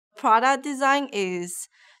product design is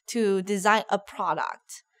to design a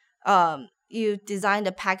product. You design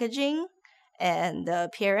the packaging and the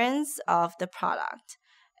appearance of the product.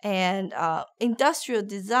 And industrial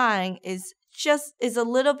design is a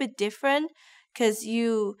little bit different because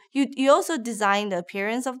you also design the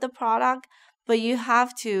appearance of the product, but you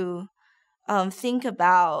have to think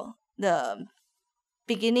about the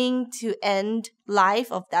beginning to end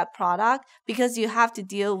life of that product, because you have to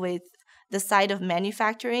deal with the side of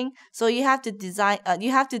manufacturing. So you have to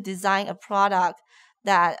design a product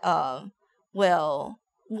that will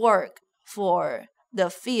work for the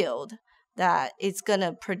field that it's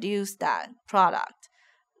gonna produce that product,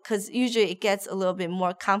 because usually it gets a little bit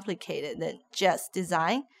more complicated than just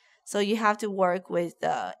design. So you have to work with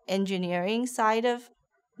the engineering side of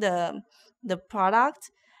the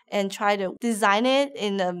product and try to design it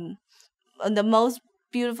in the most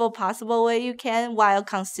beautiful possible way you can, while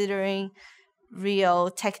considering real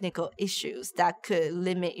technical issues that could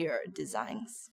limit your designs.